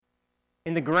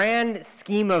In the grand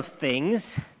scheme of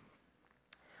things,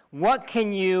 what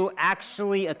can you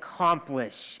actually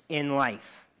accomplish in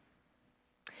life?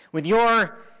 With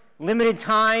your limited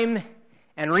time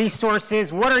and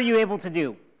resources, what are you able to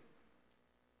do?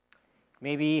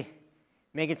 Maybe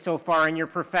make it so far in your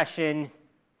profession,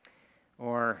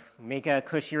 or make a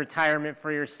cushy retirement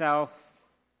for yourself,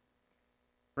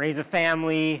 raise a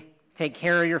family, take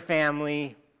care of your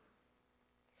family.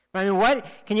 I mean, what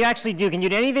can you actually do? Can you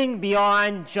do anything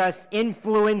beyond just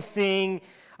influencing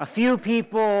a few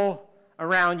people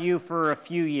around you for a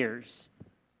few years?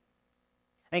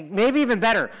 Like, maybe even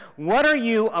better, what are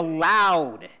you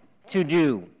allowed to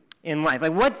do in life?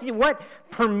 Like, what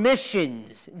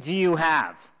permissions do you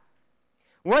have?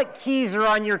 What keys are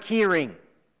on your key ring?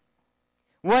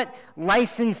 What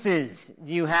licenses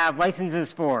do you have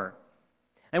licenses for?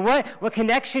 And what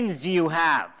connections do you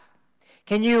have?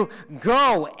 Can you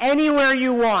go anywhere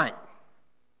you want?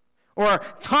 Or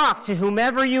talk to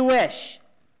whomever you wish?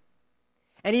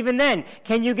 And even then,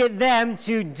 can you get them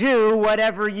to do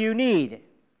whatever you need?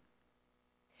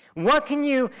 What can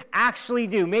you actually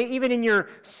do? Maybe even in your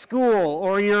school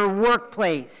or your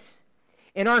workplace,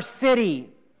 in our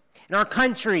city, in our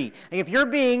country. Like, if you're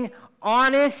being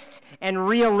honest and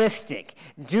realistic,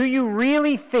 do you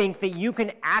really think that you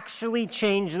can actually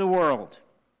change the world?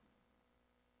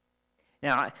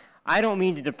 Now, I don't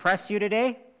mean to depress you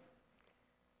today.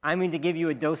 I mean to give you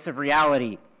a dose of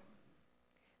reality.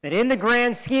 That in the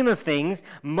grand scheme of things,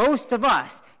 most of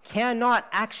us cannot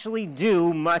actually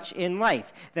do much in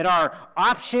life. That our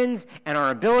options and our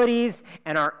abilities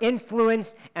and our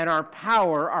influence and our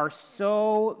power are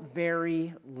so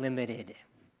very limited.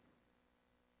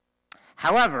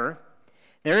 However,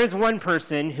 there is one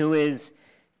person who is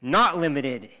not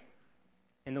limited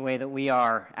in the way that we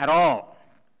are at all.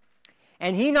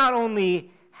 And he not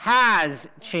only has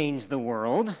changed the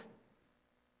world,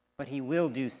 but he will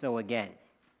do so again.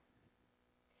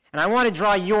 And I want to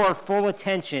draw your full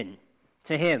attention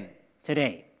to him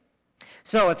today.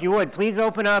 So if you would, please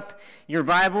open up your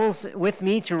Bibles with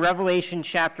me to Revelation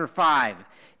chapter 5.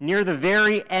 Near the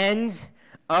very end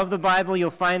of the Bible, you'll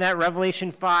find that,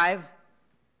 Revelation 5.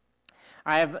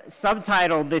 I have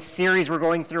subtitled this series we're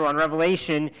going through on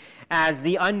Revelation as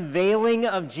The Unveiling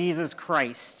of Jesus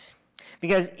Christ.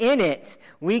 Because in it,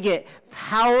 we get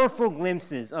powerful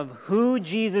glimpses of who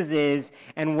Jesus is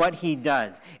and what he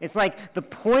does. It's like the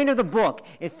point of the book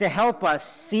is to help us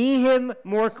see him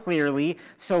more clearly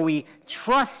so we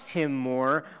trust him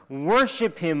more,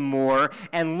 worship him more,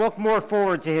 and look more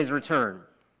forward to his return.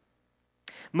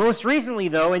 Most recently,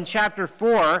 though, in chapter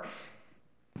 4,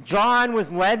 John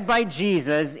was led by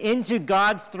Jesus into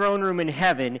God's throne room in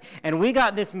heaven, and we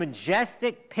got this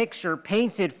majestic picture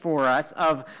painted for us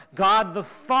of God the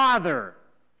Father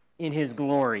in his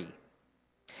glory.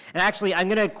 And actually, I'm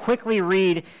going to quickly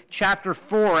read chapter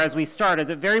 4 as we start, as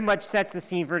it very much sets the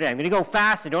scene for today. I'm going to go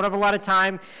fast. I don't have a lot of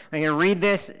time. I'm going to read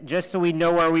this just so we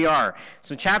know where we are.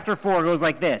 So chapter 4 goes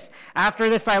like this. After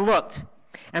this I looked,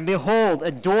 and behold, a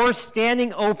door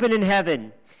standing open in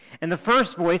heaven. And the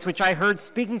first voice, which I heard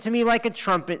speaking to me like a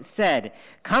trumpet, said,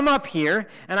 "Come up here,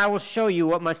 and I will show you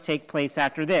what must take place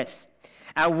after this."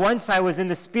 At once I was in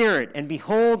the Spirit, and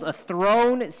behold, a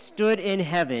throne stood in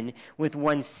heaven, with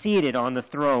one seated on the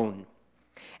throne.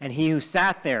 And he who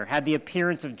sat there had the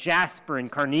appearance of jasper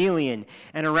and carnelian,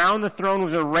 and around the throne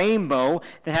was a rainbow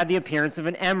that had the appearance of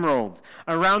an emerald.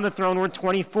 Around the throne were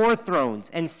 24 thrones,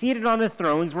 and seated on the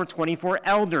thrones were 24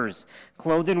 elders,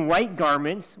 clothed in white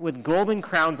garments with golden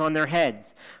crowns on their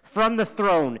heads. From the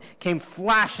throne came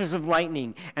flashes of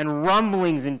lightning and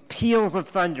rumblings and peals of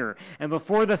thunder. And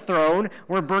before the throne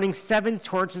were burning 7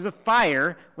 torches of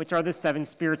fire, which are the 7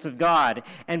 spirits of God.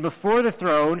 And before the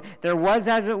throne there was,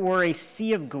 as it were, a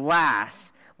sea of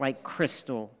glass like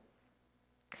crystal.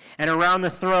 And around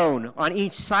the throne, on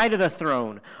each side of the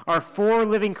throne, are 4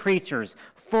 living creatures,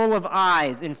 full of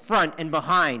eyes in front and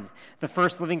behind. The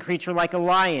first living creature like a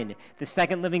lion, the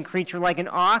second living creature like an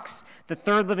ox, the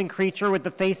third living creature with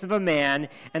the face of a man,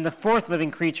 and the fourth living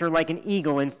creature like an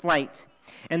eagle in flight.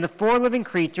 And the 4 living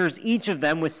creatures, each of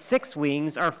them with 6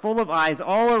 wings, are full of eyes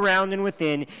all around and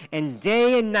within, and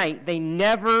day and night they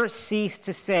never cease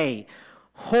to say,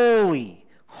 "Holy,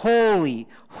 holy,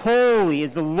 holy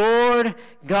is the Lord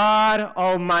God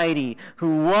Almighty,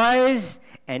 who was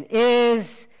and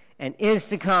is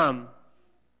to come."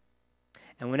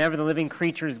 And whenever the living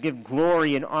creatures give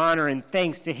glory and honor and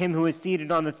thanks to him who is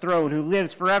seated on the throne, who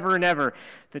lives forever and ever,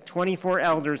 the 24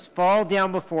 elders fall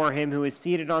down before him who is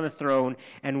seated on the throne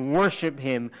and worship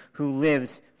him who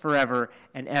lives forever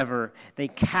and ever. They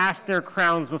cast their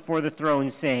crowns before the throne,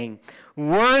 saying,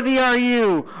 "Worthy are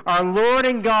you, our Lord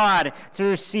and God, to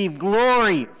receive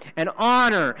glory and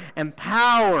honor and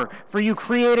power, for you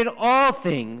created all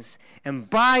things, and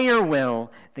by your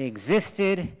will they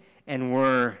existed and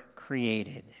were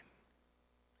created."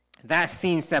 That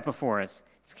scene set before us.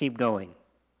 Let's keep going.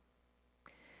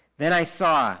 Then I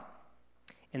saw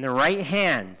in the right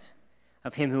hand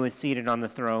of him who was seated on the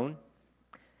throne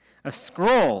a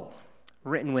scroll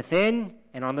written within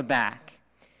and on the back,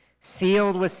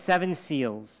 sealed with 7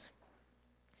 seals.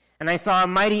 And I saw a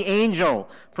mighty angel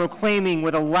proclaiming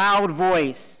with a loud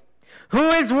voice, "Who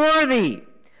is worthy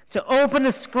to open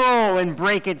the scroll and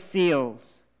break its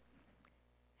seals?"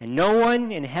 And no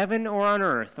one in heaven or on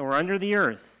earth or under the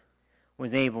earth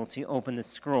was able to open the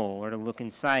scroll or to look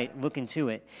into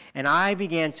it. And I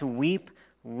began to weep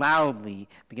loudly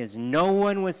because no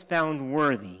one was found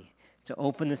worthy to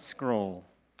open the scroll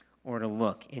or to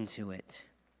look into it.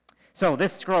 So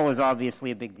this scroll is obviously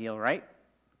a big deal, right?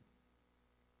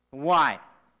 Why?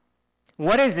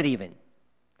 What is it even?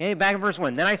 Okay, back in verse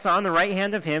 1. Then I saw on the right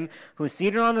hand of him who was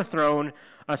seated on the throne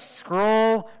a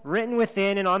scroll written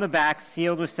within and on the back,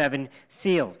 sealed with 7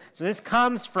 seals. So this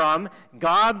comes from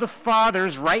God the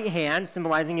Father's right hand,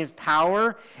 symbolizing his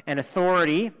power and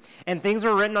authority. And things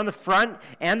were written on the front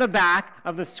and the back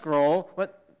of the scroll.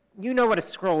 You know what a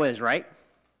scroll is, right?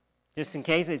 Just in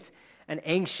case, it's an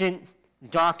ancient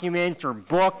document or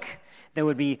book that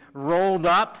would be rolled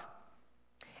up.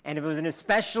 And if it was an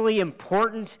especially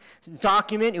important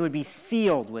document, it would be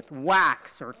sealed with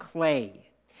wax or clay.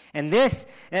 And that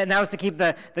was to keep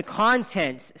the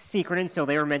contents secret until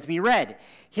they were meant to be read.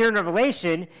 Here in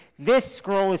Revelation, this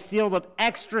scroll is sealed up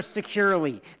extra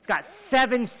securely. It's got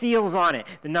 7 seals on it,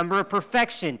 the number of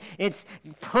perfection. It's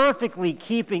perfectly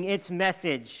keeping its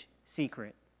message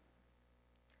secret.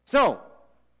 So,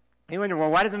 you wonder, well,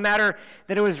 why does it matter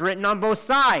that it was written on both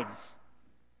sides?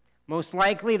 Most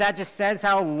likely, that just says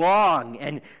how long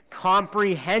and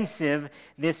comprehensive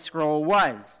this scroll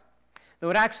was. Though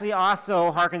it actually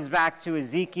also harkens back to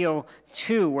Ezekiel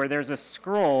 2, where there's a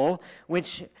scroll,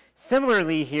 which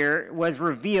similarly here was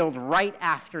revealed right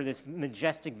after this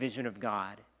majestic vision of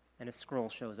God. And a scroll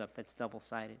shows up that's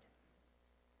double-sided.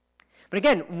 But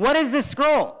again, what is this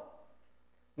scroll?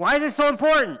 Why is it so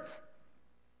important?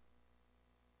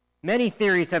 Many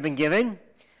theories have been given,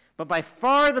 but by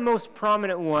far the most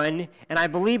prominent one, and I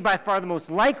believe by far the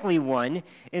most likely one,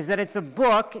 is that it's a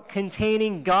book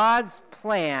containing God's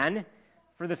plan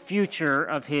for the future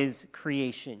of his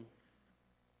creation,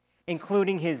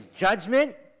 including his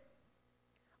judgment,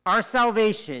 our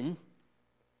salvation,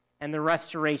 and the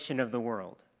restoration of the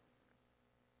world.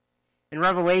 In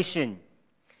Revelation,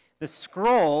 the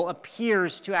scroll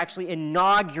appears to actually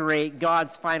inaugurate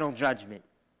God's final judgment,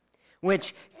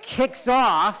 which kicks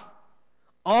off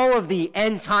all of the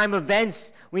end-time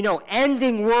events we know,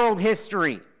 ending world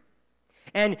history,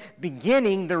 and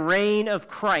beginning the reign of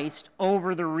Christ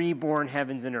over the reborn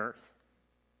heavens and earth.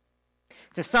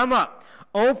 To sum up,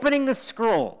 opening the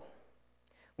scroll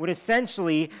would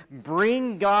essentially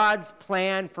bring God's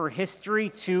plan for history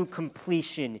to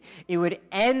completion. It would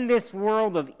end this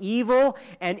world of evil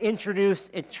and introduce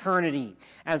eternity.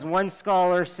 As one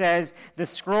scholar says, the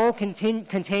scroll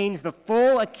contains the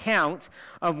full account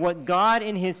of what God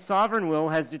in his sovereign will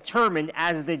has determined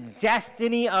as the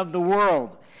destiny of the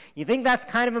world. You think that's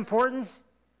kind of important?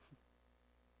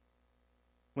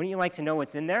 Wouldn't you like to know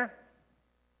what's in there?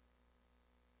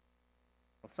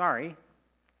 Well, sorry.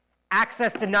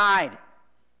 Access denied.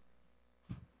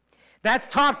 That's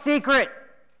top secret.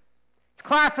 It's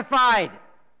classified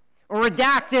or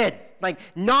redacted, like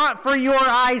not for your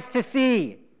eyes to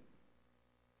see.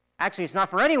 Actually, it's not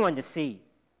for anyone to see.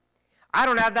 I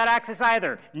don't have that access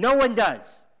either. No one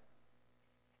does.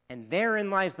 And therein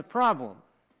lies the problem.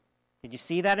 Did you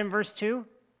see that in verse 2?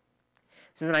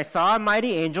 It says, "And I saw a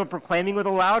mighty angel proclaiming with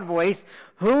a loud voice,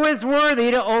 'Who is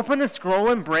worthy to open the scroll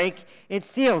and break its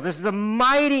seals?'" This is a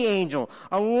mighty angel,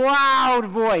 a loud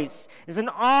voice. It's an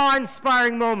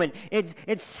awe-inspiring moment.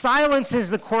 It silences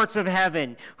the courts of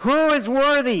heaven. Who is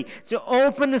worthy to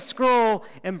open the scroll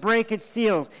and break its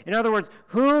seals? In other words,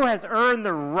 who has earned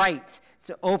the right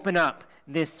to open up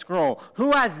this scroll?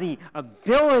 Who has the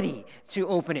ability to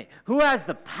open it? Who has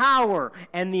the power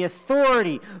and the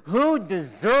authority? Who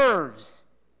deserves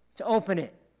to open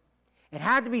it? It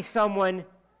had to be someone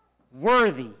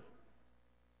worthy,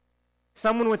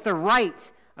 someone with the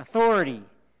right authority,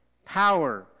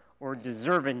 power, or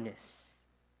deservedness.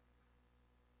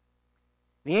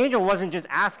 The angel wasn't just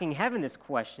asking heaven this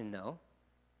question, though.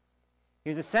 He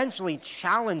was essentially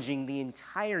challenging the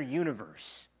entire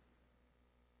universe.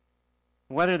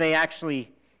 Whether they actually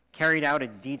carried out a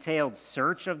detailed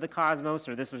search of the cosmos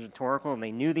or this was rhetorical and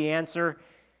they knew the answer,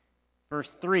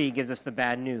 verse 3 gives us the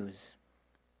bad news.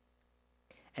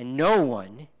 And no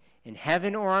one in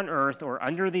heaven or on earth or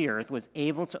under the earth was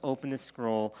able to open the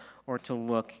scroll or to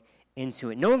look into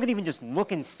it. No one could even just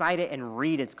look inside it and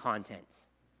read its contents.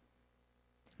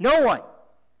 No one.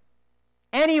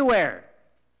 Anywhere.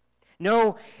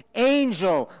 No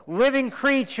angel, living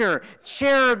creature,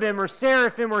 cherubim or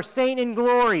seraphim or saint in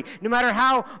glory, no matter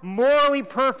how morally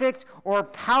perfect or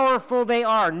powerful they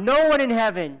are. No one in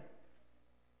heaven.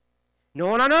 No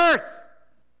one on earth.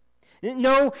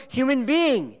 No human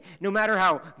being, no matter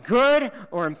how good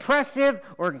or impressive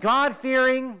or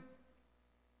God-fearing.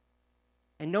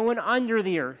 And no one under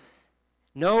the earth.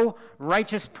 No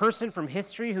righteous person from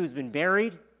history who's been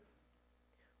buried,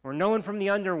 or no one from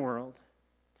the underworld.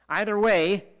 Either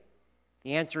way,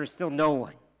 the answer is still no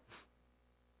one.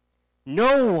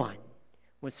 No one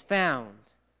was found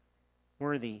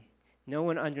worthy. No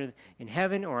one in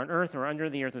heaven or on earth or under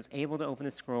the earth was able to open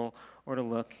the scroll or to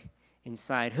look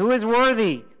inside. Who is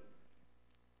worthy?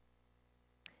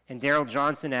 And Darrell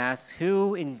Johnson asks,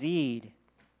 who indeed?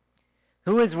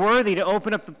 Who is worthy to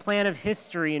open up the plan of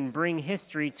history and bring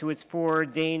history to its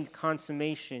foreordained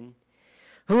consummation?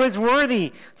 Who is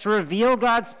worthy to reveal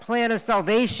God's plan of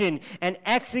salvation and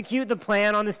execute the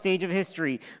plan on the stage of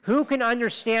history? Who can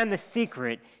understand the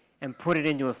secret and put it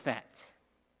into effect?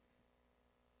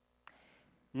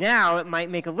 Now, it might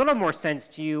make a little more sense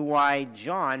to you why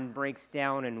John breaks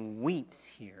down and weeps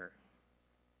here.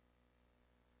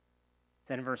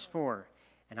 It's in verse 4.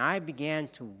 And I began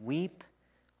to weep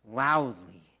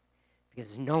loudly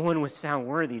because no one was found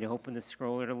worthy to open the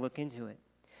scroll or to look into it.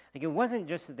 Like, it wasn't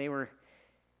just that they were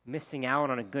missing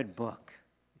out on a good book,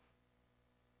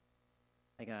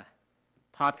 like a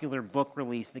popular book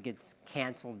release that gets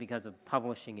canceled because of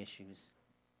publishing issues.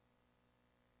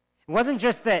 It wasn't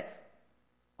just that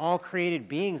all created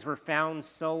beings were found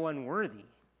so unworthy.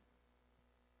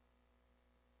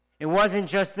 It wasn't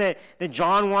just that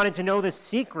John wanted to know the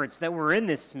secrets that were in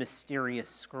this mysterious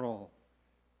scroll.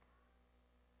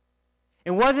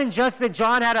 It wasn't just that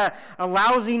John had a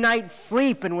lousy night's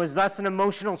sleep and was thus an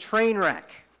emotional train wreck.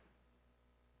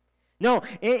 No,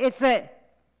 it's that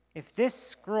if this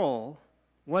scroll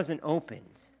wasn't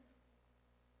opened,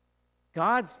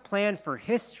 God's plan for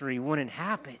history wouldn't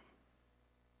happen.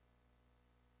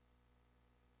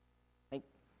 Like,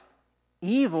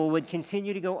 evil would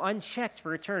continue to go unchecked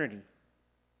for eternity.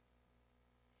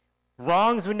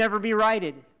 Wrongs would never be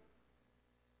righted.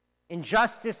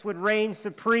 Injustice would reign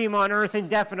supreme on earth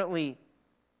indefinitely.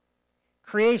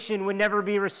 Creation would never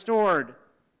be restored.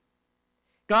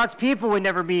 God's people would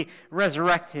never be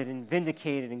resurrected and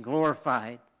vindicated and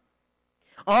glorified.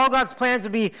 All God's plans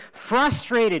would be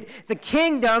frustrated. The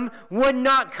kingdom would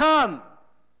not come.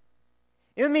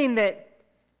 It would mean that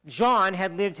John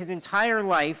had lived his entire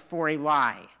life for a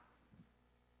lie,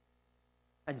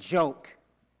 a joke,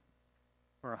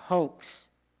 or a hoax.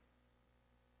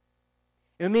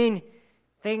 It would mean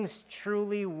things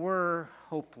truly were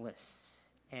hopeless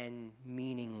and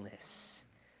meaningless.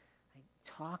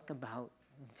 Talk about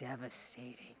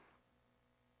devastating.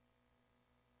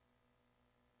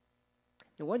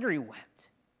 No wonder he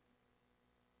wept.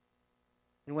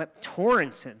 And wept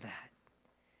torrents at that.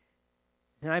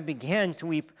 And I began to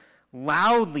weep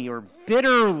loudly or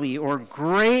bitterly or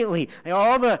greatly.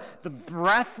 All the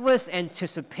breathless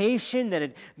anticipation that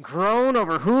had grown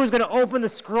over who was going to open the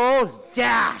scroll is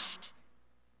dashed.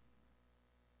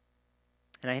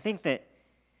 And I think that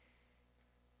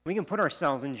we can put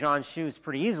ourselves in John's shoes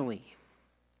pretty easily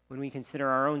when we consider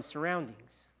our own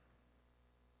surroundings.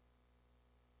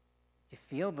 Do you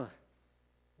feel the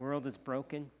world is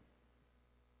broken?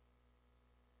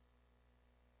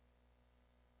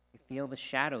 You feel the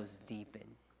shadows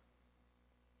deepen?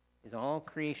 Is all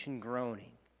creation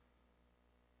groaning?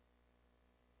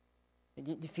 And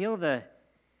you feel the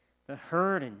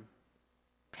hurt and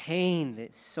pain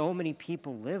that so many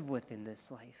people live with in this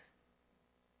life?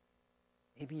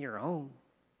 Maybe your own.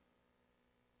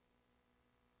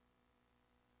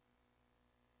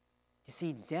 You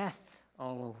see death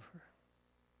all over.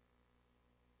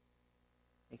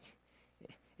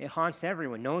 It haunts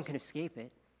everyone. No one can escape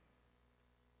it.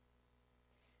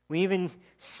 We even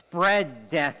spread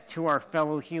death to our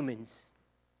fellow humans.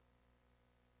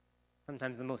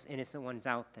 Sometimes the most innocent ones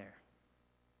out there.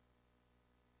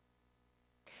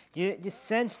 You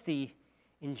sense the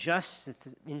injustice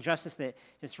that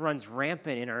just runs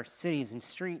rampant in our cities and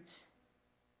streets.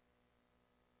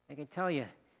 I can tell you,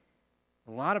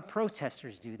 a lot of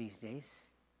protesters do these days.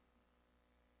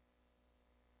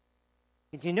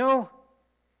 Did you know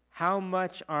how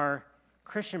much our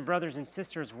Christian brothers and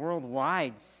sisters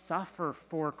worldwide suffer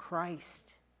for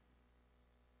Christ.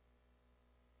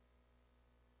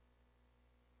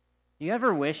 Do you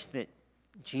ever wish that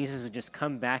Jesus would just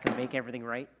come back and make everything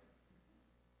right?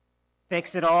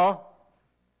 Fix it all?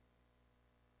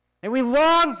 And we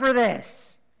long for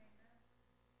this.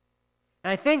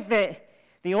 And I think that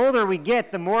the older we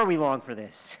get, the more we long for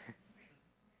this.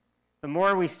 The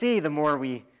more we see, the more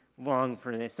we long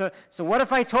for this. So what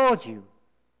if I told you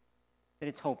that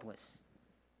it's hopeless?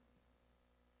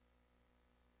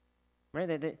 Right?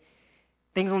 That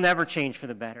things will never change for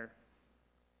the better.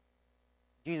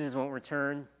 Jesus won't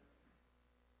return.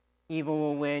 Evil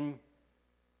will win.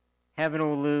 Heaven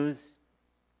will lose.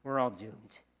 We're all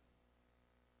doomed.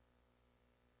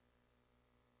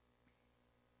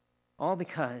 All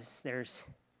because there's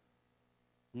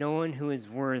no one who is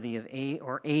worthy of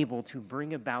or able to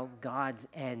bring about God's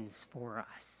ends for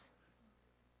us.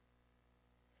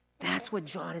 That's what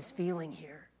John is feeling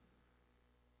here.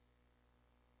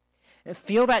 And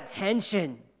feel that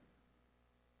tension,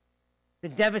 the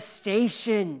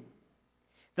devastation,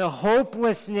 the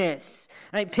hopelessness.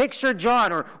 Picture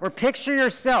John or picture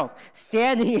yourself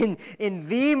standing in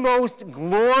the most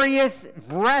glorious,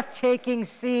 breathtaking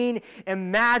scene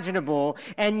imaginable,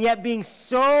 and yet being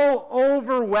so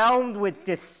overwhelmed with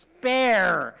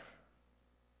despair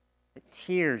that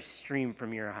tears stream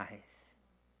from your eyes,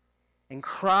 and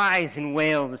cries and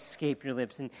wails escape your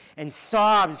lips, and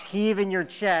sobs heave in your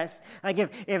chest. Like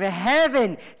if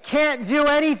heaven can't do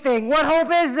anything, what hope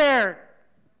is there?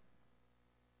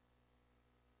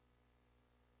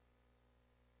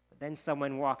 Then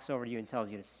someone walks over to you and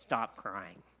tells you to stop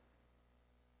crying.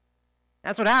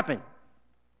 That's what happened.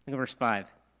 Look at verse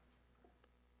 5.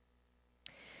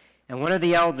 And one of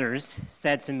the elders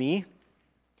said to me,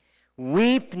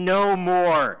 "Weep no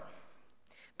more.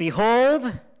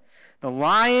 Behold, the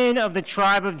Lion of the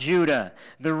tribe of Judah,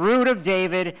 the Root of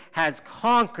David, has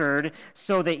conquered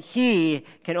so that he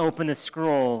can open the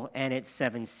scroll and its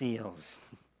 7 seals."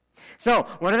 So,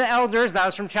 one of the elders, that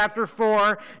was from chapter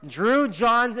 4, drew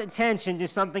John's attention to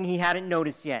something he hadn't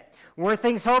noticed yet. Were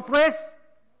things hopeless?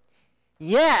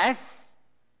 Yes,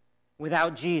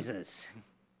 without Jesus.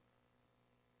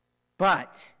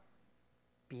 But,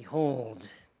 behold,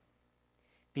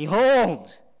 the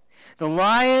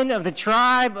Lion of the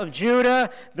tribe of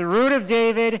Judah, the Root of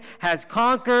David, has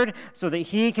conquered so that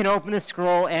he can open the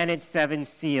scroll and its 7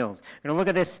 seals. We're going to look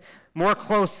at this more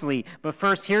closely, but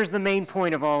first, here's the main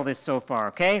point of all this so far,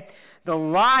 okay? The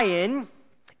Lion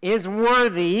is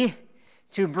worthy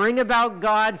to bring about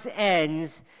God's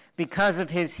ends because of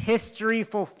his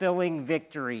history-fulfilling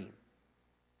victory.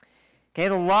 Okay,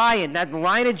 the Lion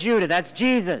of Judah, that's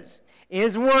Jesus,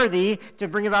 is worthy to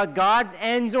bring about God's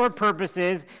ends or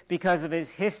purposes because of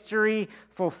his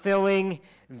history-fulfilling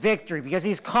victory, because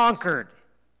he's conquered,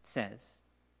 it says.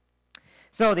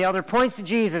 So the elder points to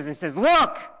Jesus and says,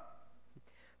 "Look,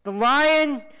 the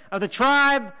Lion of the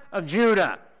tribe of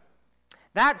Judah."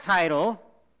 That title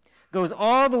goes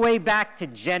all the way back to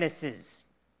Genesis,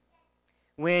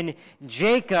 when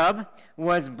Jacob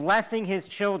was blessing his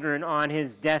children on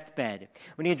his deathbed.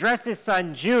 When he addressed his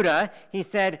son Judah, he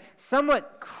said,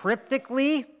 somewhat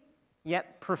cryptically,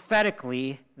 yet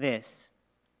prophetically, this: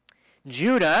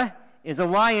 "Judah is a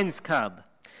lion's cub.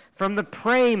 From the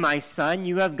prey, my son,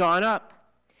 you have gone up.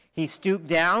 He stooped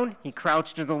down, he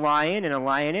crouched as a lion and a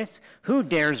lioness. Who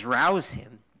dares rouse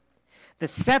him? The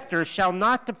scepter shall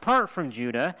not depart from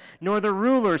Judah, nor the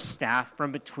ruler's staff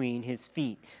from between his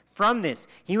feet." From this,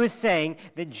 he was saying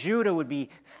that Judah would be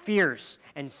fierce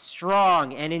and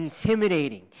strong and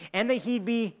intimidating, and that he'd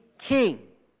be king.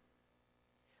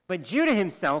 But Judah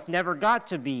himself never got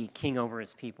to be king over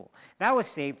his people. That was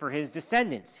saved for his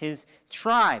descendants, his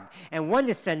tribe, and one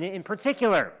descendant in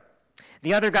particular,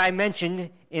 the other guy mentioned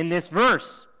in this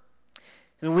verse.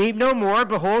 So, "Weep no more.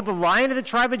 Behold, the Lion of the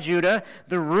tribe of Judah,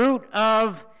 the Root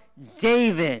of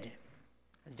David."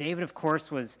 David, of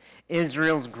course, was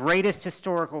Israel's greatest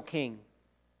historical king.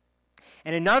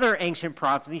 And another ancient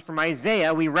prophecy from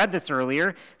Isaiah, we read this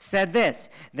earlier, said this: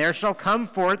 "There shall come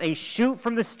forth a shoot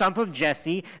from the stump of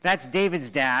Jesse," that's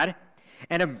David's dad,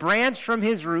 "and a branch from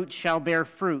his root shall bear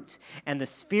fruit, and the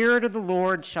Spirit of the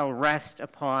Lord shall rest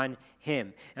upon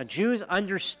him." Now, Jews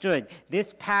understood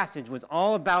this passage was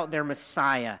all about their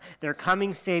Messiah, their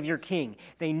coming Savior King.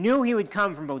 They knew he would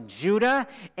come from both Judah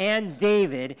and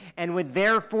David and would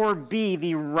therefore be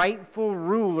the rightful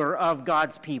ruler of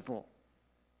God's people.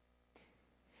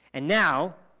 And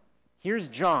now, here's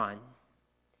John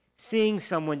seeing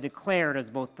someone declared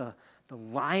as both the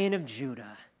Lion of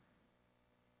Judah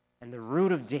and the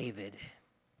Root of David.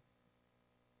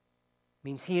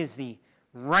 means he is the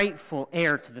rightful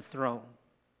heir to the throne.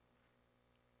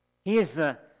 He is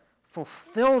the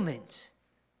fulfillment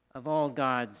of all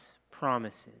God's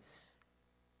promises.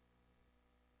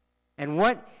 And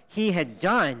what he had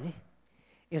done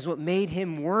is what made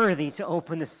him worthy to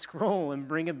open the scroll and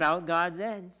bring about God's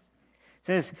ends. It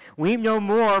says, "Weep no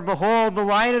more. Behold, the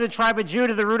Lion of the tribe of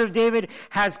Judah, the root of David,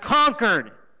 has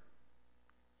conquered,"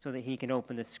 so that he can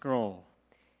open the scroll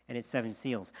and its 7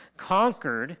 seals.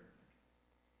 Conquered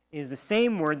is the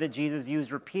same word that Jesus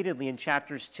used repeatedly in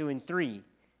chapters 2 and 3.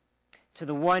 To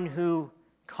the one who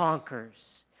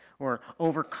conquers or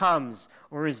overcomes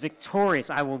or is victorious,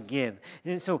 I will give.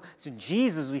 And so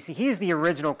Jesus, we see, he's the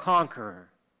original conqueror.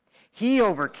 He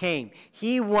overcame.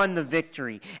 He won the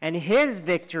victory. And his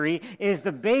victory is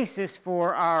the basis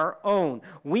for our own.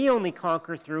 We only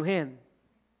conquer through him.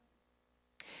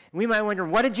 We might wonder,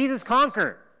 what did Jesus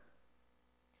conquer?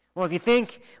 Well, if you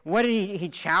think, what did he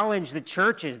challenge the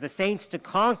churches, the saints to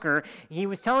conquer? He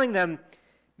was telling them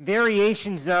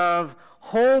variations of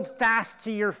hold fast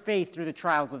to your faith through the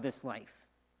trials of this life.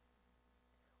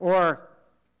 Or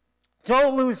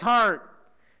don't lose heart.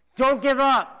 Don't give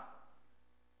up.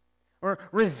 Or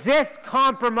resist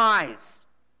compromise.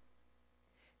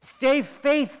 Stay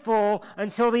faithful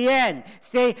until the end.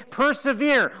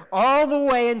 Persevere all the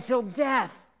way until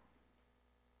death.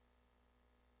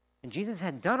 And Jesus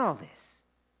had done all this.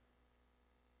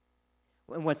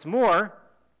 And what's more,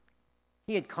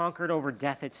 he had conquered over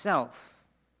death itself.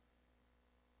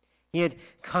 He had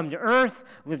come to earth,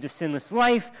 lived a sinless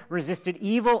life, resisted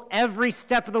evil every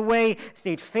step of the way,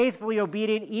 stayed faithfully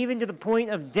obedient even to the point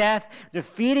of death,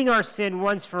 defeating our sin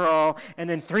once for all, and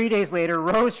then 3 days later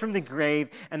rose from the grave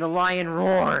and the lion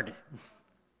roared.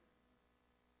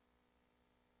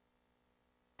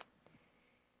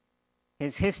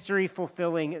 His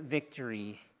history-fulfilling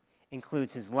victory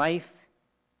includes his life,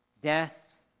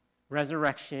 death,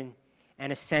 resurrection,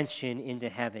 and ascension into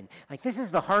heaven. Like, this is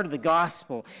the heart of the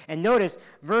gospel. And notice,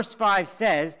 verse 5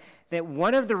 says that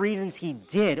one of the reasons he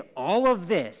did all of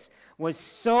this was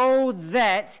so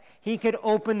that he could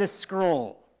open the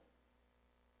scroll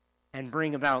and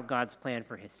bring about God's plan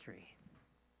for history.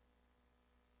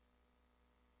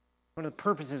 One of the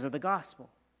purposes of the gospel.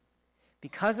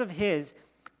 Because of his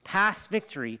past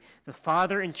victory, the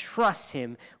Father entrusts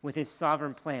him with his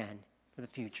sovereign plan for the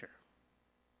future.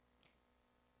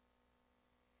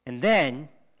 And then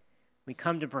we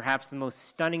come to perhaps the most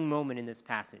stunning moment in this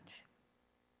passage.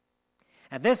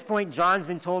 At this point, John's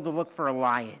been told to look for a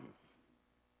lion.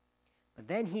 But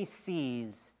then he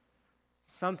sees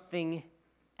something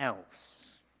else.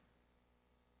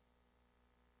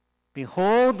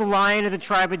 Behold, the Lion of the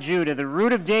tribe of Judah, the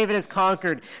root of David, has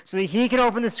conquered, so that he can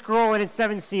open the scroll and its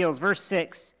 7 seals. Verse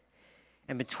 6,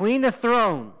 and between the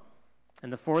throne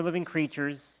and the 4 living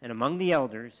creatures and among the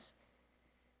elders,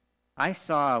 I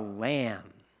saw a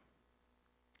lamb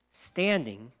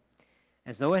standing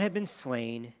as though it had been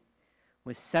slain,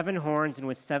 with 7 horns and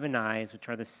with 7 eyes, which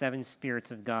are the 7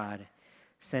 spirits of God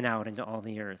sent out into all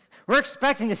the earth. We're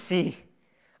expecting to see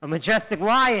a majestic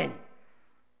lion,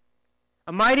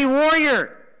 a mighty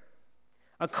warrior,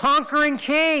 a conquering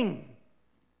king.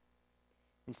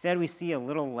 Instead, we see a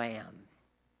little lamb,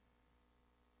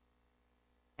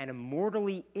 and a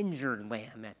mortally injured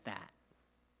lamb at that.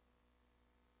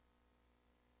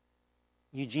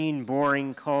 Eugene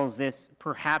Boring calls this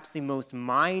perhaps the most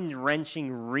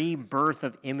mind-wrenching rebirth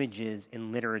of images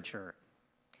in literature.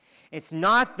 It's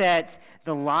not that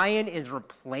the lion is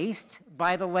replaced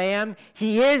by the lamb.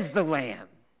 He is the lamb.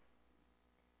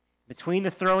 Between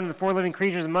the throne and the 4 living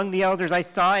creatures among the elders, I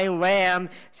saw a lamb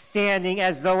standing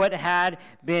as though it had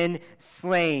been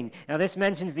slain. Now, this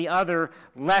mentions the other,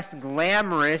 less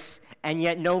glamorous and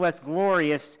yet no less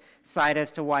glorious side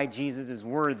as to why Jesus is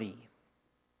worthy.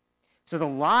 So the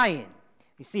lion,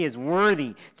 you see, is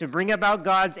worthy to bring about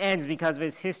God's ends because of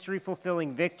his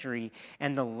history-fulfilling victory.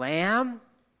 And the lamb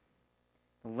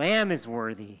is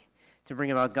worthy to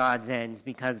bring about God's ends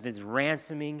because of his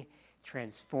ransoming,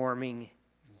 transforming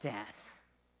death.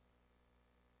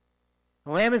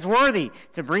 The lamb is worthy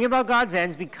to bring about God's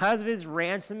ends because of his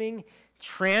ransoming,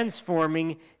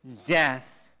 transforming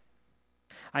death.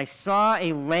 I saw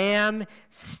a lamb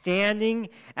standing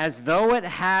as though it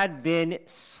had been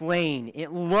slain.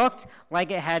 It looked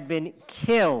like it had been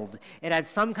killed. It had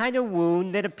some kind of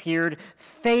wound that appeared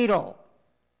fatal.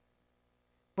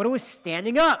 But it was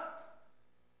standing up.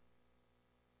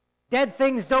 Dead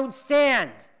things don't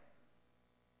stand.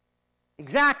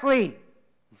 Exactly.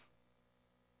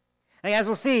 And as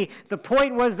we'll see, the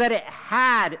point was that it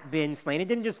had been slain. It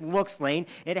didn't just look slain.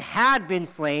 It had been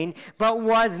slain, but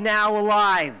was now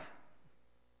alive.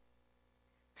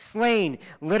 Slain,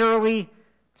 literally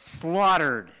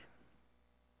slaughtered,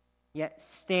 yet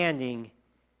standing,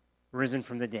 risen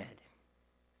from the dead.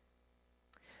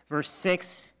 Verse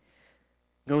 6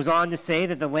 goes on to say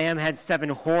that the Lamb had 7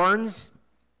 horns.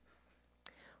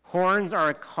 Horns are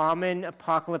a common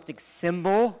apocalyptic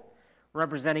symbol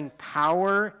representing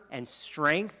power and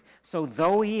strength. So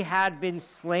though he had been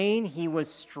slain, he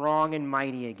was strong and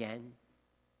mighty again.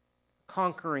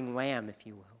 Conquering lamb, if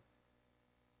you will.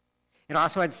 It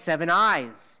also had 7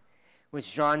 eyes,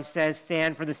 which John says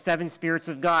stand for the 7 spirits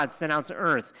of God sent out to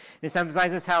earth. This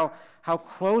emphasizes how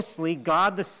closely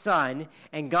God the Son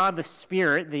and God the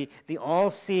Spirit, the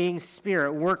all-seeing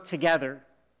Spirit, work together.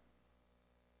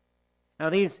 Now,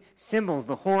 these symbols,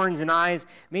 the horns and eyes,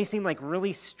 may seem like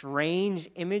really strange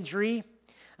imagery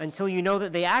until you know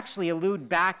that they actually allude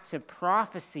back to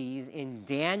prophecies in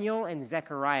Daniel and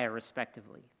Zechariah,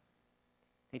 respectively.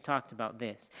 They talked about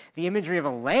this. The imagery of a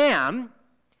lamb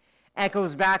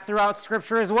echoes back throughout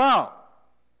Scripture as well,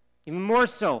 even more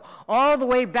so, all the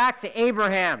way back to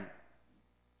Abraham,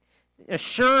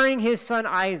 assuring his son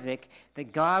Isaac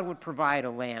that God would provide a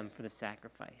lamb for the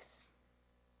sacrifice.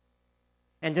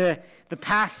 And to the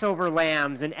Passover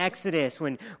lambs in Exodus,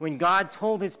 when God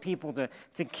told his people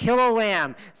to kill a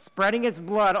lamb, spreading its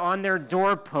blood on their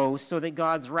doorposts so that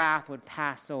God's wrath would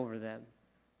pass over them.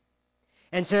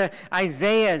 And to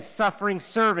Isaiah's suffering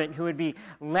servant who would be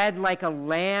led like a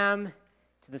lamb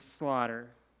to the slaughter.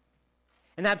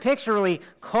 And that picture really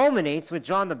culminates with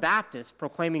John the Baptist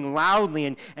proclaiming loudly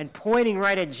and pointing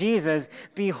right at Jesus,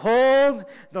 "Behold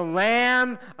the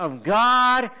Lamb of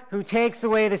God who takes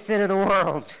away the sin of the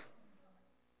world."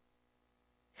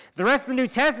 The rest of the New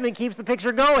Testament keeps the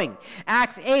picture going.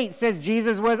 Acts 8 says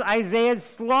Jesus was Isaiah's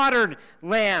slaughtered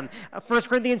lamb. 1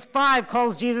 Corinthians 5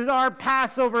 calls Jesus our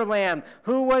Passover lamb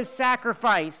who was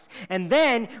sacrificed. And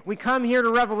then we come here to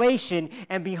Revelation,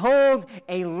 and behold,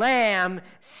 a lamb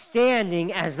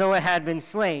standing as though it had been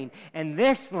slain. And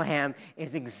this lamb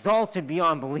is exalted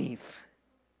beyond belief.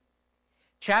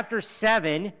 Chapter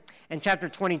 7 and chapter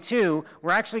 22,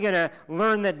 we're actually going to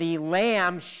learn that the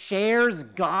Lamb shares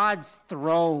God's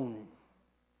throne.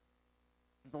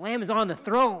 The Lamb is on the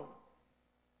throne.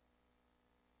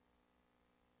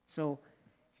 So,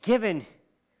 given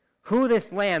who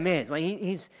this Lamb is, like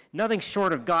he's nothing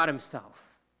short of God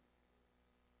himself.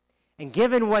 And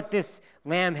given what this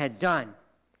Lamb had done,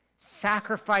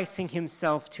 sacrificing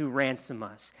himself to ransom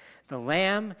us, the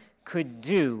Lamb could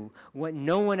do what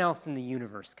no one else in the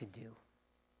universe could do.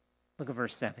 Look at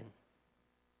verse 7.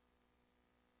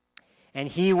 And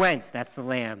he went, that's the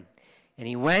Lamb, and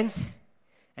he went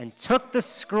and took the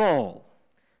scroll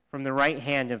from the right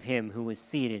hand of him who was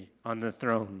seated on the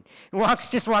throne. He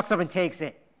just walks up and takes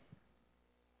it.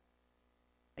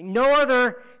 Like no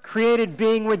other created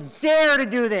being would dare to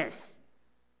do this.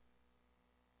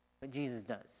 But Jesus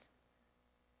does.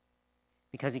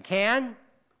 Because he can,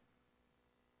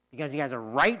 because he has a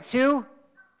right to,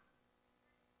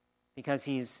 because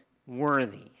he's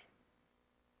worthy.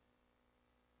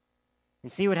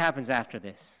 And see what happens after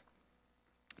this.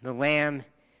 The Lamb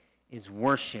is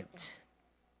worshipped.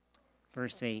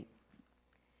 Verse 8.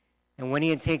 And when he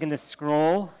had taken the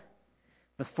scroll,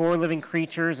 the 4 living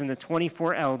creatures and the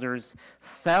 24 elders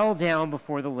fell down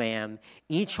before the Lamb,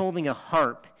 each holding a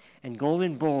harp and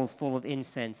golden bowls full of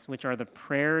incense, which are the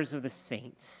prayers of the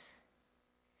saints.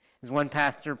 As one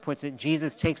pastor puts it,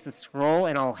 Jesus takes the scroll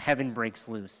and all heaven breaks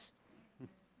loose.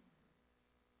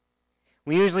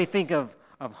 We usually think of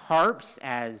harps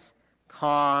as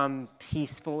calm,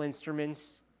 peaceful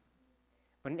instruments.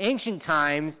 But in ancient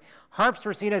times, harps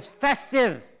were seen as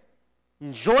festive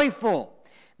and joyful.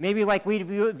 Maybe like we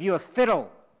view a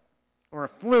fiddle or a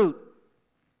flute,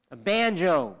 a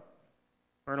banjo,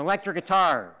 or an electric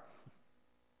guitar.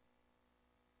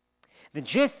 The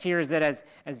gist here is that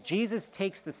as Jesus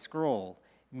takes the scroll,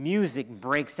 music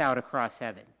breaks out across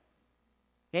heaven.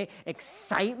 Okay?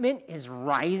 Excitement is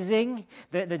rising.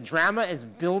 The drama is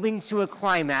building to a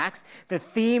climax. The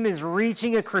theme is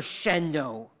reaching a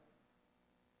crescendo.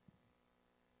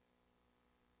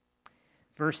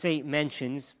 Verse 8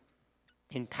 mentions,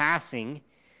 in passing,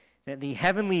 that the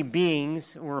heavenly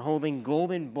beings were holding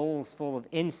golden bowls full of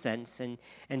incense,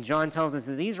 and John tells us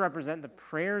that these represent the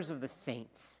prayers of the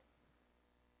saints.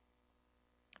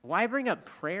 Why bring up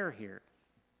prayer here?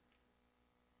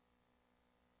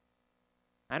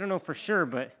 I don't know for sure,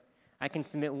 but I can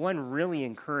submit one really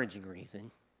encouraging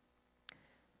reason.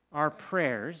 Our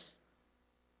prayers,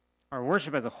 our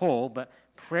worship as a whole, but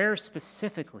prayers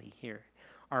specifically here,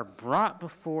 are brought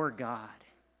before God.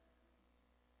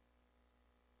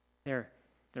 They're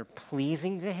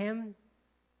pleasing to him,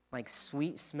 like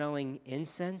sweet-smelling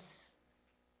incense.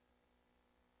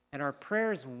 And our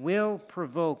prayers will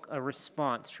provoke a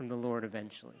response from the Lord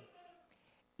eventually.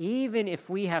 Even if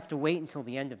we have to wait until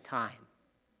the end of time,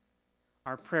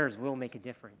 our prayers will make a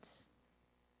difference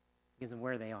because of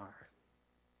where they are.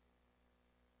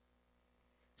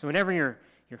 So whenever you're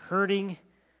hurting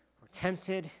or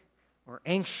tempted or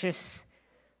anxious,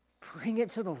 bring it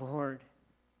to the Lord.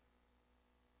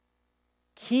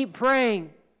 Keep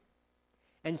praying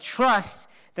and trust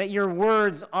that your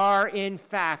words are in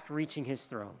fact reaching his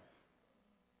throne.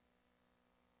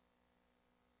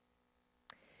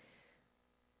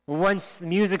 Well, once the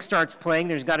music starts playing,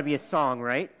 there's got to be a song,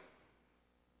 right?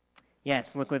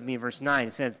 Yes, look with me, verse 9.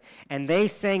 It says, "And they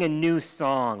sang a new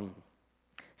song,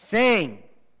 saying,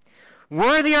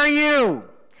 'Worthy are you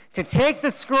to take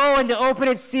the scroll and to open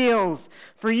its seals,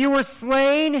 for you were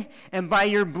slain, and by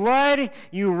your blood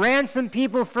you ransomed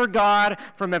people for God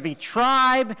from every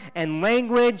tribe and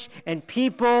language and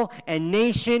people and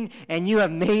nation, and you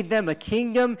have made them a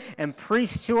kingdom and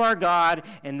priests to our God,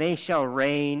 and they shall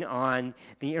reign on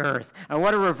the earth.'" And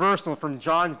what a reversal from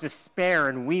John's despair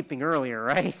and weeping earlier,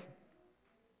 right?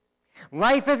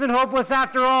 Life isn't hopeless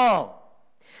after all.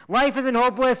 Life isn't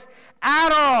hopeless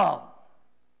at all.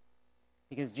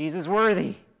 Because Jesus is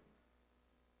worthy.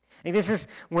 And this is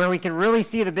where we can really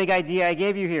see the big idea I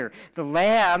gave you here. The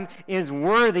Lamb is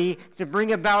worthy to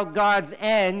bring about God's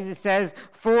ends. It says,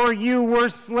 "For you were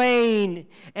slain,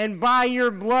 and by your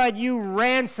blood you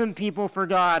ransomed people for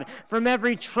God from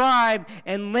every tribe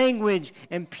and language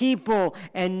and people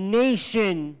and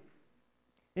nation."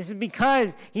 This is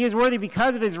because he is worthy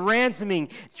because of his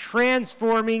ransoming,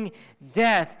 transforming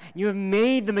death. "You have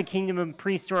made them a kingdom and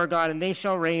priests to our God, and they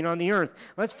shall reign on the earth."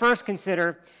 Let's first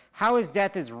consider how his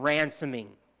death is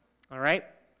ransoming. All right?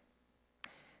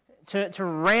 To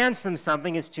ransom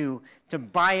something is to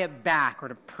buy it back or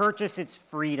to purchase its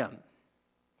freedom.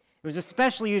 It was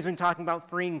especially used when talking about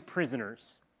freeing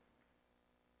prisoners.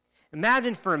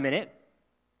 Imagine for a minute,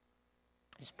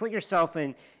 just put yourself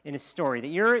in a story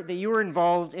that you were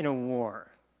involved in a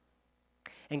war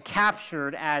and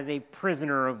captured as a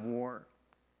prisoner of war.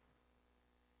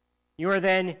 You are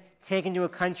then taken to a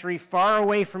country far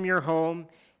away from your home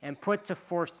and put to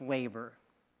forced labor.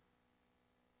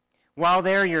 While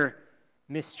there, you're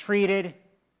mistreated,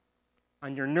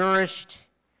 undernourished,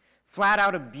 flat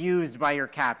out abused by your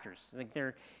captors.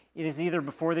 It is either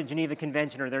before the Geneva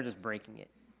Convention or they're just breaking it.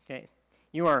 Okay,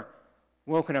 you are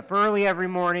woken up early every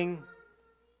morning,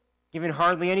 given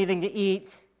hardly anything to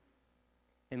eat,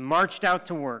 and marched out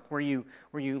to work, where you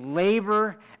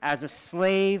labor as a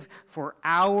slave for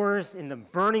hours in the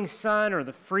burning sun or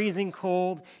the freezing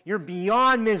cold. You're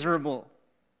beyond miserable,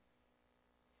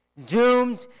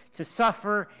 doomed to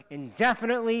suffer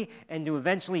indefinitely and to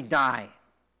eventually die.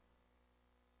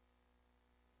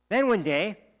 Then one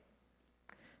day,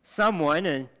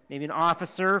 someone, maybe an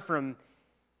officer from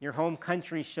your home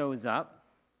country, shows up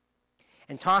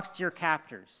and talks to your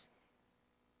captors.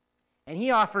 And he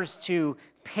offers to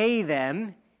pay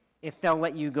them if they'll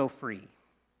let you go free.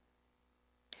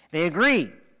 They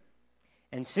agree.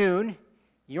 And soon,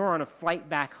 you're on a flight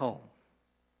back home.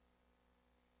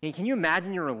 Hey, can you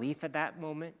imagine your relief at that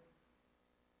moment?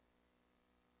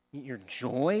 Your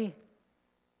joy?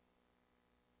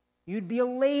 You'd be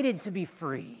elated to be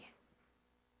free.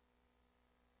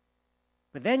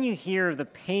 But then you hear of the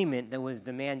payment that was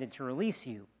demanded to release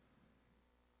you.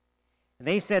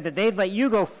 They said that they'd let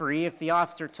you go free if the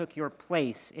officer took your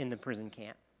place in the prison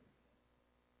camp.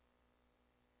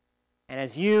 And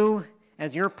as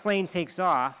your plane takes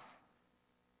off,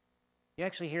 you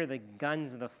actually hear the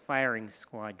guns of the firing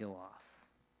squad go off.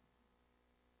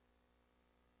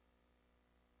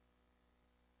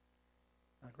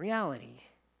 In reality,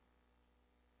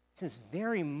 this is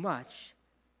very much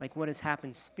like what has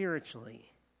happened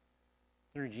spiritually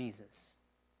through Jesus.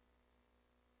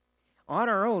 On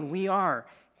our own, we are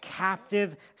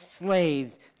captive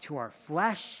slaves to our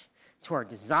flesh, to our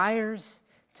desires,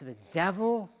 to the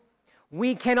devil.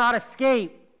 We cannot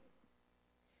escape.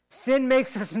 Sin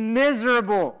makes us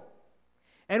miserable,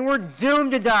 and we're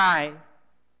doomed to die.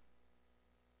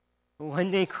 But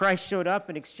one day Christ showed up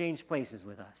and exchanged places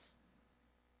with us,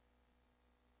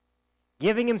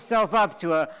 giving himself up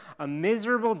to a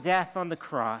miserable death on the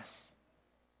cross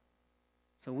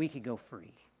so we could go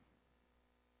free.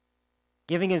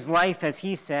 Giving his life, as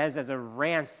he says, as a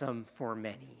ransom for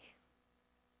many.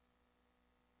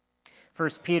 1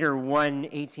 Peter 1,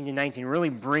 18-19 really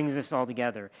brings this all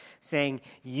together, saying,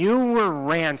 "You were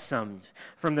ransomed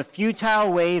from the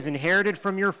futile ways inherited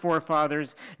from your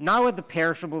forefathers, not with the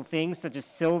perishable things such as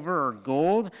silver or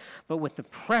gold, but with the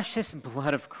precious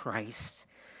blood of Christ,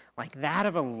 like that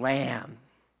of a lamb,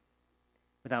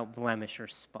 without blemish or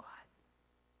spot.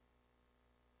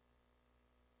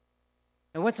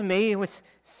 And what's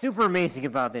super amazing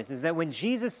about this is that when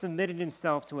Jesus submitted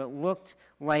himself to what looked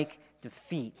like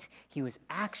defeat, he was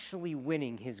actually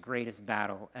winning his greatest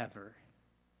battle ever.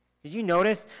 Did you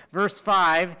notice? Verse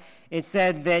 5, it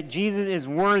said that Jesus is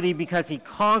worthy because he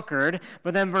conquered,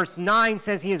 but then verse 9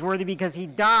 says he is worthy because he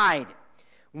died.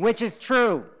 Which is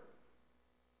true?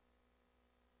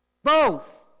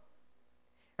 Both.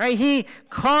 Right? He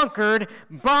conquered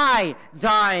by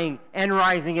dying and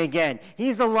rising again.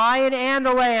 He's the lion and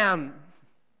the lamb.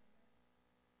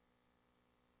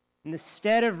 In the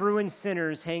stead of ruined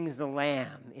sinners hangs the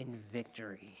lamb in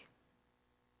victory.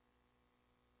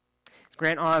 As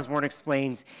Grant Osborne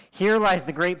explains, here lies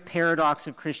the great paradox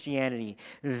of Christianity.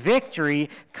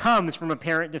 Victory comes from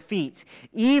apparent defeat.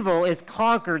 Evil is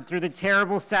conquered through the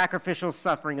terrible sacrificial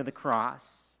suffering of the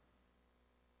cross.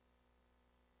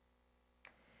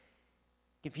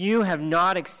 If you have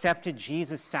not accepted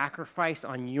Jesus' sacrifice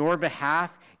on your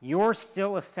behalf, you're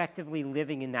still effectively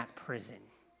living in that prison.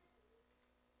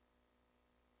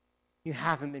 You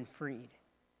haven't been freed.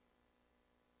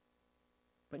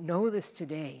 But know this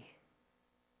today.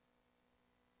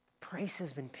 The price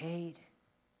has been paid.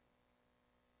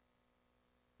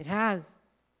 It has.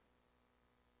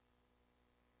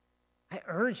 I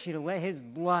urge you to let his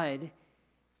blood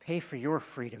pay for your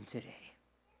freedom today.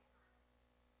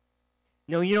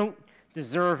 No, you don't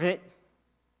deserve it.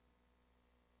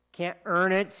 Can't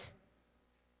earn it.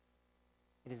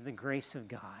 It is the grace of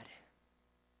God.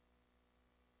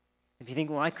 If you think,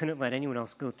 well, I couldn't let anyone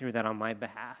else go through that on my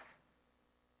behalf.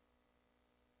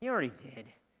 He already did.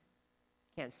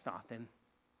 Can't stop him.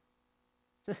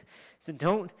 So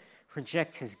don't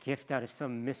reject his gift out of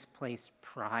some misplaced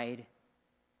pride.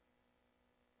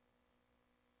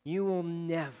 You will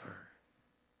never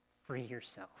free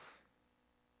yourself.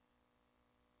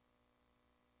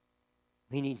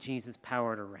 We need Jesus'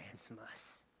 power to ransom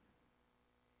us.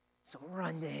 So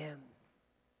run to him.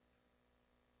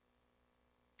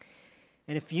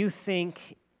 And if you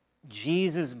think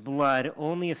Jesus' blood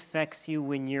only affects you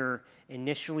when you're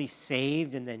initially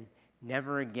saved and then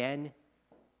never again,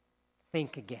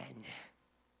 think again.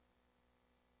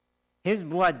 His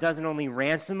blood doesn't only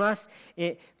ransom us,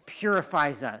 it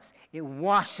purifies us. It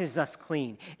washes us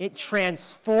clean. It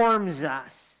transforms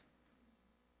us.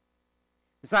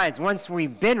 Besides, once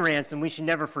we've been ransomed, we should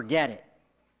never forget it.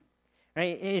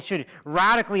 Right? It should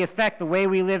radically affect the way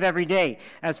we live every day.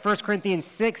 As 1 Corinthians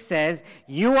 6 says,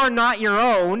 you are not your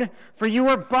own, for you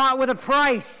were bought with a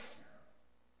price.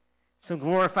 So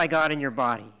glorify God in your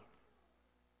body.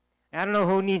 I don't know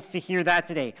who needs to hear that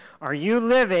today. Are you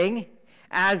living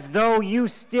as though you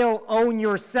still own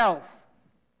yourself?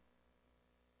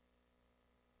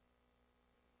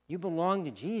 You belong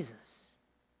to Jesus.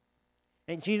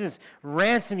 And Jesus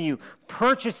ransomed you,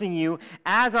 purchasing you,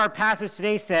 as our passage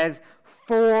today says,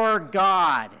 for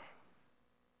God.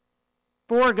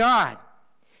 For God.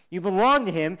 You belong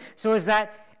to him, so is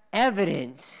that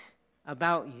evident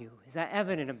about you? Is that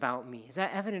evident about me? Is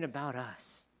that evident about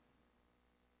us?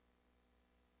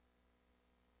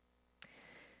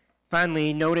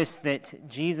 Finally, notice that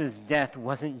Jesus' death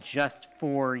wasn't just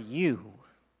for you.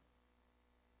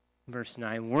 Verse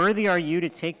 9, worthy are you to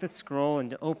take the scroll and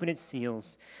to open its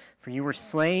seals, for you were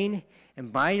slain,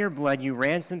 and by your blood you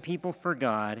ransomed people for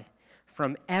God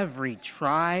from every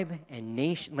tribe and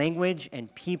nation, language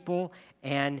and people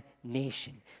and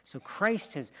nation. So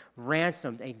Christ has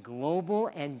ransomed a global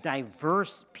and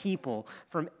diverse people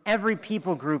from every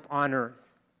people group on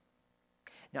earth.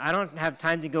 Now, I don't have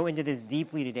time to go into this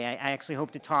deeply today. I actually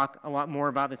hope to talk a lot more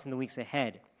about this in the weeks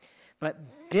ahead.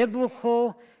 But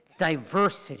biblical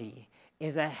diversity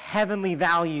is a heavenly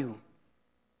value.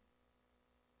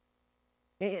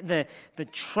 The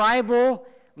tribal,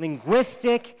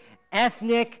 linguistic,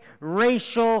 ethnic,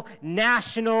 racial,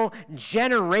 national,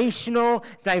 generational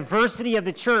diversity of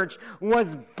the church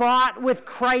was bought with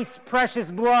Christ's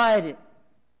precious blood.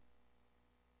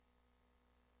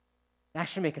 That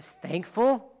should make us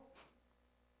thankful.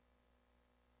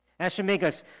 That should make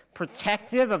us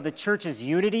protective of the church's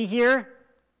unity here.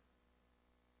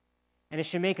 And it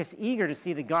should make us eager to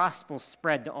see the gospel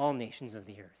spread to all nations of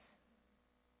the earth.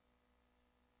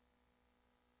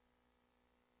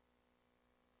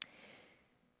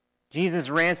 Jesus'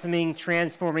 ransoming,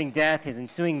 transforming death, his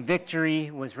ensuing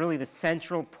victory was really the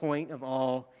central point of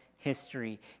all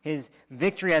history. His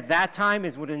victory at that time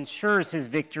is what ensures his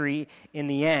victory in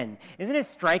the end. Isn't it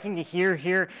striking to hear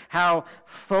here how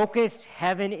focused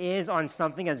heaven is on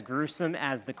something as gruesome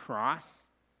as the cross?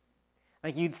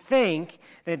 Like you'd think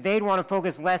that they'd want to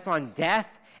focus less on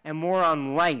death and more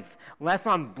on life, less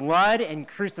on blood and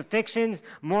crucifixions,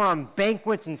 more on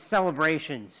banquets and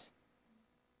celebrations.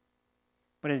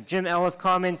 But as Jim Elliff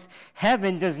comments,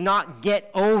 heaven does not get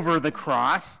over the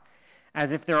cross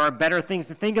as if there are better things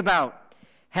to think about.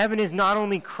 Heaven is not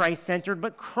only Christ-centered,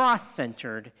 but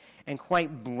cross-centered and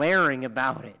quite blaring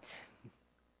about it.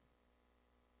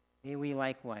 May we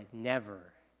likewise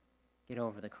never get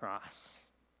over the cross.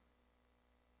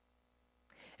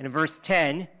 And in verse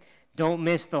 10, don't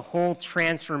miss the whole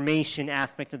transformation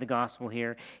aspect of the gospel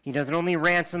here. He doesn't only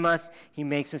ransom us, he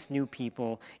makes us new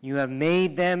people. You have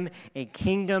made them a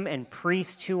kingdom and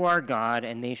priests to our God,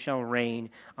 and they shall reign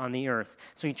on the earth.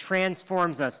 So he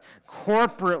transforms us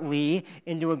corporately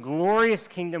into a glorious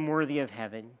kingdom worthy of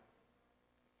heaven,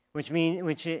 which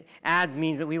it adds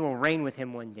means that we will reign with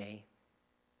him one day.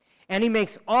 And he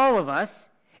makes all of us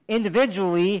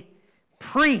individually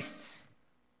priests.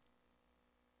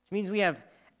 Which means we have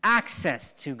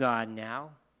access to God now.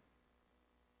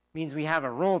 It means we have a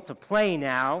role to play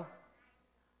now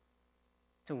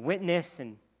to witness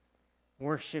and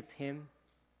worship him.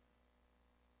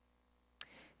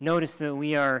 Notice that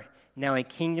we are now a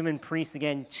kingdom and priests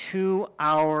again to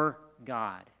our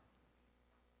God.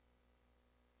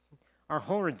 Our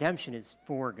whole redemption is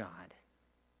for God.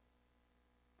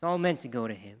 It's all meant to go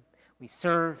to him. We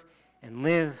serve and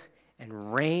live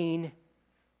and reign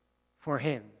for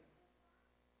him.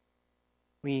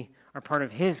 We are part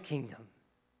of his kingdom.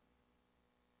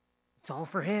 It's all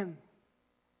for him.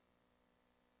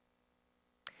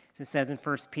 As it says in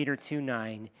 1 Peter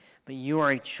 2:9, but you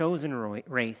are a chosen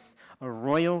race, a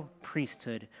royal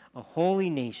priesthood, a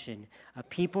holy nation, a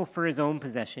people for his own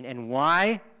possession. And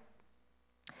why?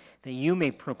 That you may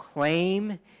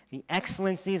proclaim the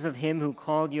excellencies of him who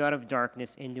called you out of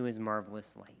darkness into his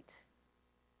marvelous light.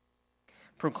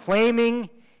 Proclaiming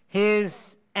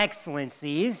his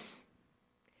excellencies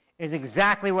is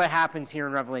exactly what happens here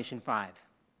in Revelation 5.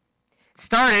 It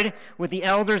started with the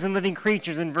elders and living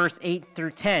creatures in verse 8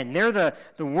 through 10. They're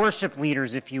the worship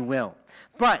leaders, if you will.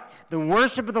 But the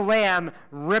worship of the Lamb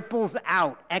ripples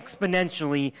out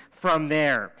exponentially from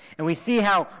there. And we see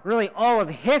how really all of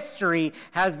history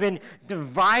has been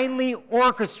divinely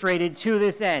orchestrated to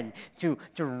this end, to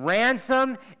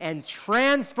ransom and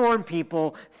transform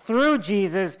people through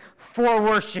Jesus for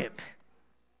worship.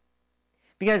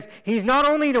 Because he's not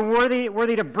only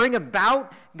worthy to bring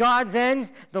about God's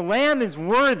ends, the Lamb is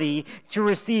worthy to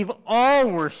receive all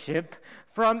worship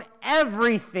from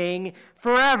everything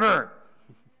forever.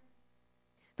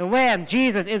 The Lamb,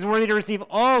 Jesus, is worthy to receive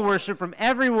all worship from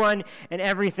everyone and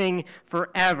everything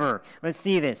forever. Let's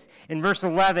see this. In verse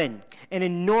 11, an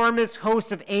enormous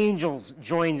host of angels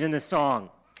joins in the song.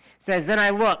 It says, then I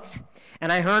looked,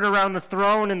 and I heard around the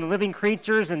throne and the living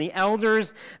creatures and the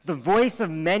elders the voice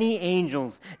of many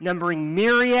angels, numbering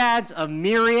myriads of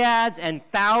myriads and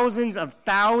thousands of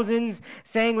thousands,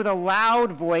 saying with a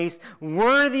loud voice,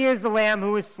 worthy is the Lamb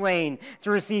who was slain,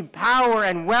 to receive power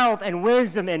and wealth and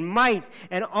wisdom and might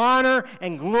and honor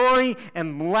and glory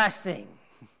and blessing.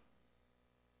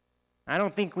 I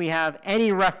don't think we have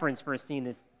any reference for a scene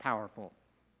this powerful.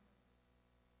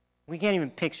 We can't even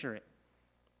picture it.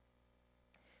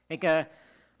 Like a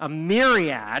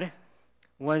myriad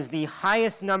was the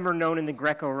highest number known in the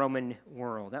Greco-Roman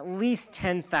world, at least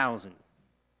 10,000.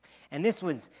 And this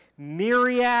was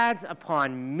myriads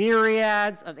upon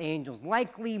myriads of angels,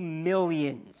 likely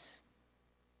millions.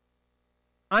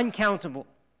 Uncountable.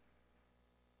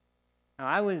 Now,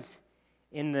 I was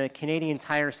in the Canadian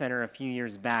Tire Center a few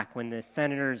years back when the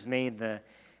Senators made the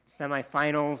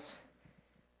semifinals,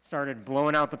 started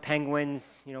blowing out the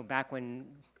Penguins, back when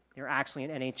they were actually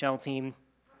an NHL team.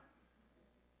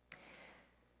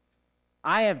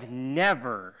 I have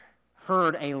never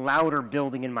heard a louder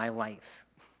building in my life.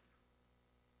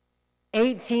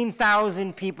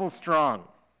 18,000 people strong,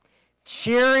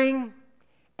 cheering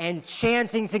and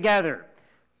chanting together.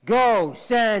 Go,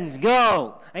 Sens,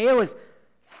 go. It was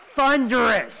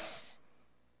thunderous.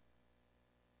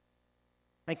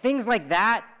 Like things like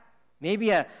that,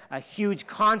 maybe a huge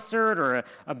concert or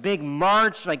a big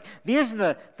march. Like these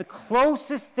are the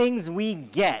closest things we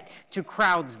get to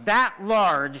crowds that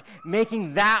large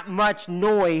making that much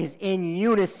noise in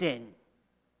unison.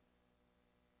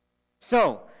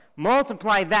 So,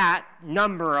 multiply that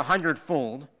number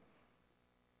 100-fold.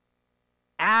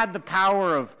 Add the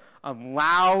power of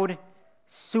loud,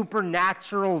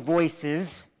 supernatural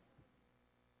voices.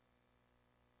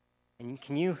 And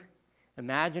can you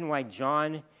imagine why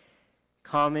John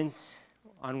comments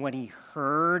on what he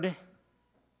heard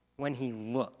when he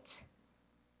looked?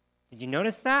 Did you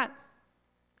notice that?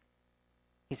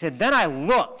 He said, then I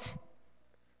looked,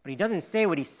 but he doesn't say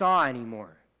what he saw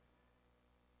anymore.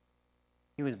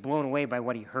 He was blown away by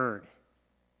what he heard.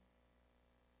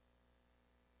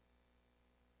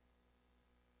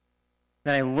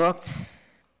 Then I looked,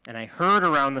 and I heard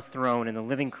around the throne and the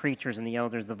living creatures and the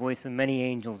elders the voice of many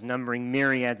angels, numbering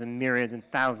myriads and myriads and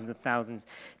thousands of thousands,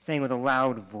 saying with a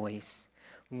loud voice,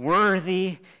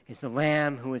 worthy is the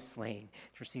Lamb who is slain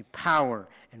to receive power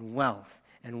and wealth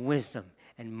and wisdom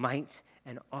and might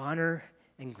and honor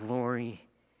and glory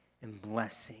and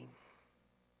blessing.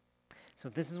 So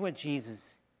if this is what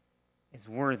Jesus is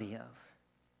worthy of,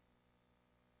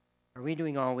 are we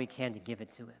doing all we can to give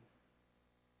it to him?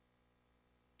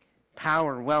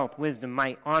 Power, wealth, wisdom,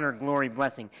 might, honor, glory,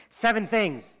 blessing. 7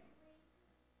 things.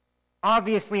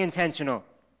 Obviously intentional.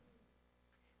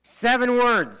 7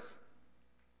 words.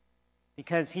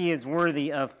 Because he is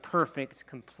worthy of perfect,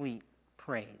 complete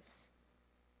praise.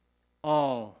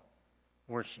 All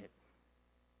worship.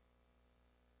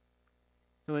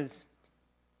 So is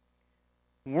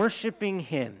worshiping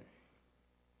him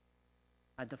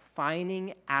a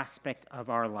defining aspect of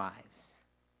our lives?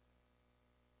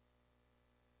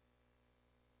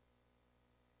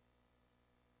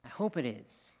 I hope it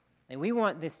is. And we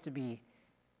want this to be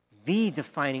the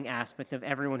defining aspect of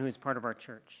everyone who is part of our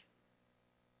church.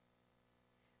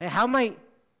 And how might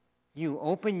you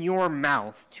open your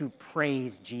mouth to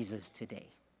praise Jesus today?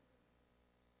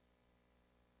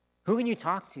 Who can you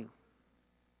talk to?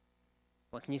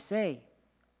 What can you say?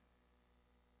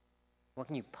 What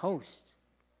can you post?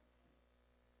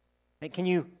 Can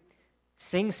you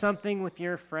sing something with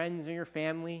your friends or your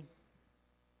family?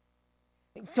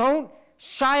 Don't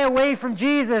shy away from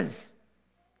Jesus.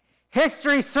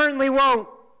 History certainly won't.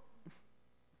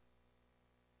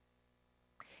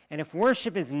 And if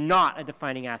worship is not a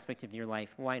defining aspect of your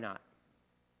life, why not?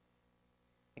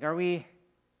 Are we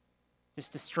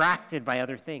just distracted by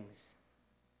other things?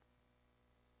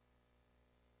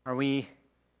 Are we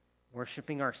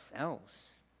worshiping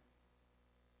ourselves?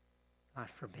 God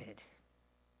forbid.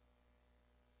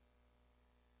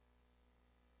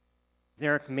 As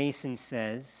Eric Mason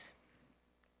says,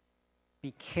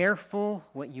 be careful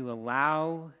what you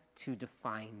allow to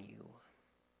define you.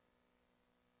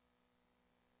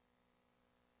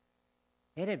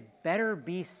 It had better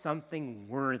be something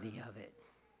worthy of it.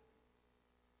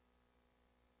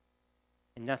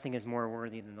 And nothing is more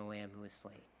worthy than the Lamb who is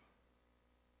slain.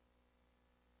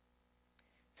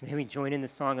 So may we join in the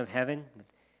song of heaven with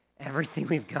everything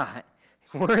we've got.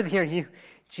 Worthy are you,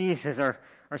 Jesus, our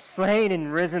slain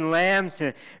and risen Lamb,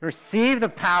 to receive the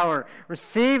power,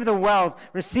 receive the wealth,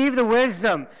 receive the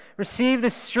wisdom, receive the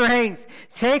strength,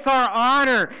 take our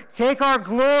honor, take our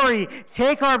glory,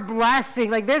 take our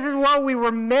blessing. This is what we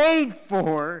were made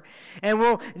for. And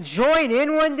we'll join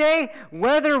in one day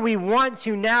whether we want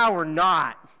to now or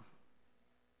not.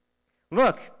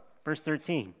 Look, verse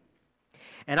 13.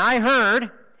 And I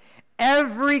heard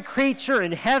every creature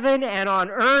in heaven and on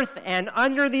earth and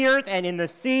under the earth and in the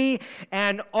sea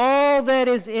and all that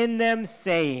is in them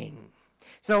saying.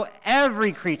 So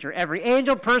every creature, every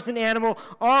angel, person, animal,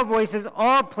 all voices,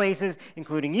 all places,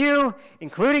 including you,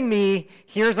 including me,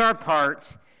 here's our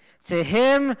part. To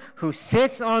him who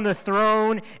sits on the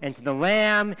throne and to the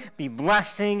Lamb be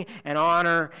blessing and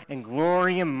honor and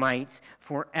glory and might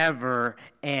forever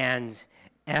and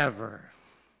ever.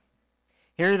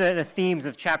 Here the themes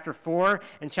of chapter 4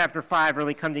 and chapter 5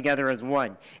 really come together as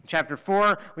one. In chapter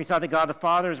 4, we saw that God the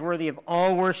Father is worthy of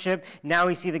all worship. Now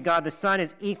we see that God the Son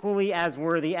is equally as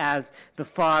worthy as the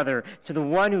Father. To the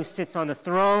one who sits on the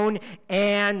throne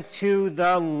and to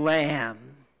the Lamb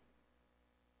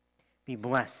be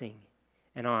blessing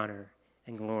and honor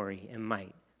and glory and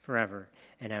might forever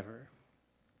and ever.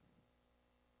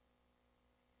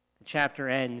 The chapter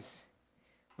ends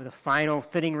with a final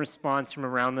fitting response from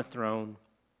around the throne.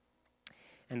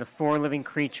 And the 4 living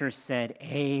creatures said,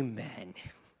 Amen.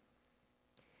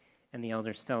 And the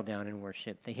elders fell down and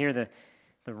worshiped. They hear the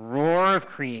roar of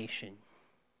creation,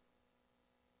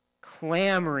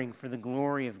 clamoring for the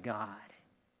glory of God.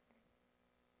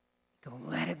 Go,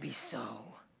 let it be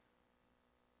so.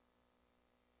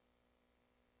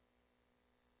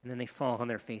 And then they fall on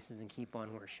their faces and keep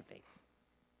on worshiping.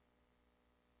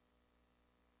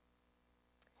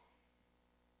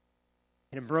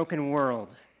 In a broken world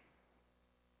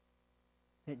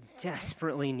that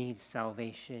desperately needs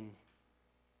salvation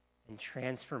and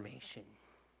transformation,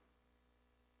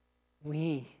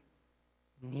 we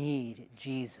need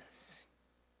Jesus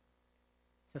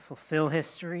to fulfill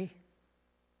history,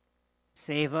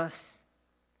 save us,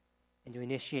 and to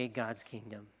initiate God's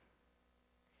kingdom.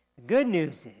 The good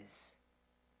news is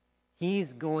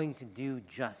he's going to do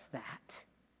just that.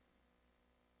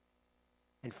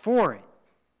 And for it,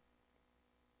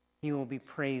 he will be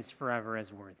praised forever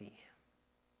as worthy.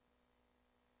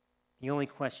 The only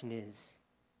question is,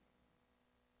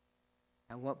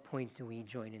 at what point do we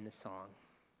join in the song?